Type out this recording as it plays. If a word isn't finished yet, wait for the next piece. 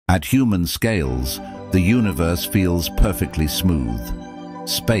At human scales, the universe feels perfectly smooth.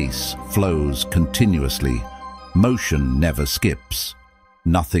 Space flows continuously. Motion never skips.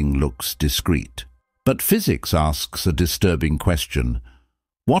 Nothing looks discrete. But physics asks a disturbing question.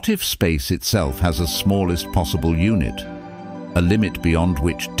 What if space itself has a smallest possible unit? A limit beyond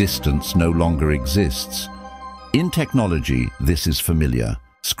which distance no longer exists? In technology, this is familiar.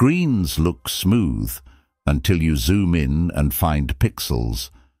 Screens look smooth until you zoom in and find pixels.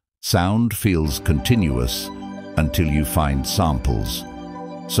 Sound feels continuous until you find samples.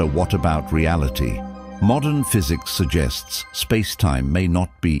 So what about reality? Modern physics suggests space-time may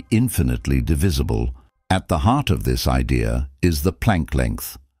not be infinitely divisible. At the heart of this idea is the Planck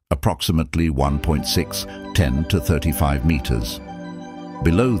length, approximately 1.6, 10 to 35 meters.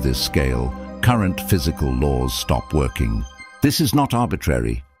 Below this scale, current physical laws stop working. This is not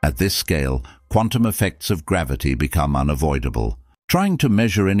arbitrary. At this scale, quantum effects of gravity become unavoidable. Trying to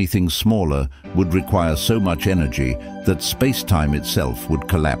measure anything smaller would require so much energy that space-time itself would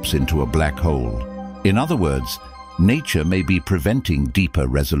collapse into a black hole. In other words, nature may be preventing deeper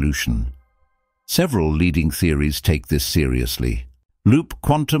resolution. Several leading theories take this seriously. Loop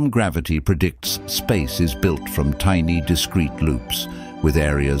quantum gravity predicts space is built from tiny, discrete loops, with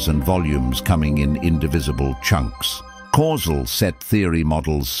areas and volumes coming in indivisible chunks. Causal set theory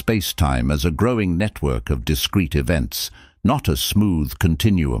models space-time as a growing network of discrete events, not a smooth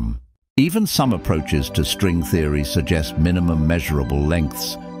continuum. Even some approaches to string theory suggest minimum measurable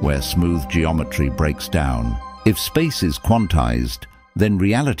lengths, where smooth geometry breaks down. If space is quantized, then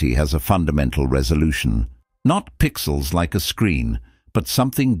reality has a fundamental resolution. Not pixels like a screen, but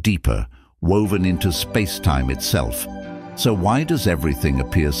something deeper, woven into space-time itself. So why does everything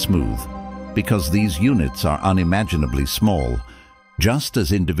appear smooth? Because these units are unimaginably small. Just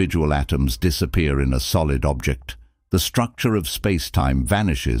as individual atoms disappear in a solid object, the structure of space-time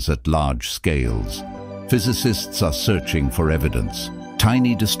vanishes at large scales. Physicists are searching for evidence.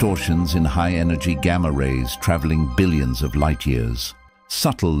 Tiny distortions in high-energy gamma rays traveling billions of light-years.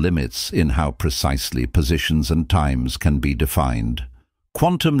 Subtle limits in how precisely positions and times can be defined.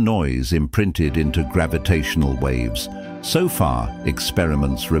 Quantum noise imprinted into gravitational waves. So far,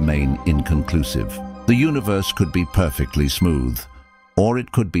 experiments remain inconclusive. The universe could be perfectly smooth, or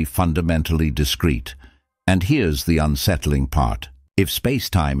it could be fundamentally discrete. And here's the unsettling part. If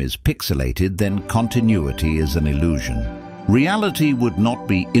space-time is pixelated, then continuity is an illusion. Reality would not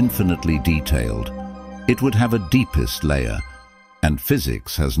be infinitely detailed. It would have a deepest layer, and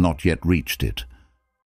physics has not yet reached it.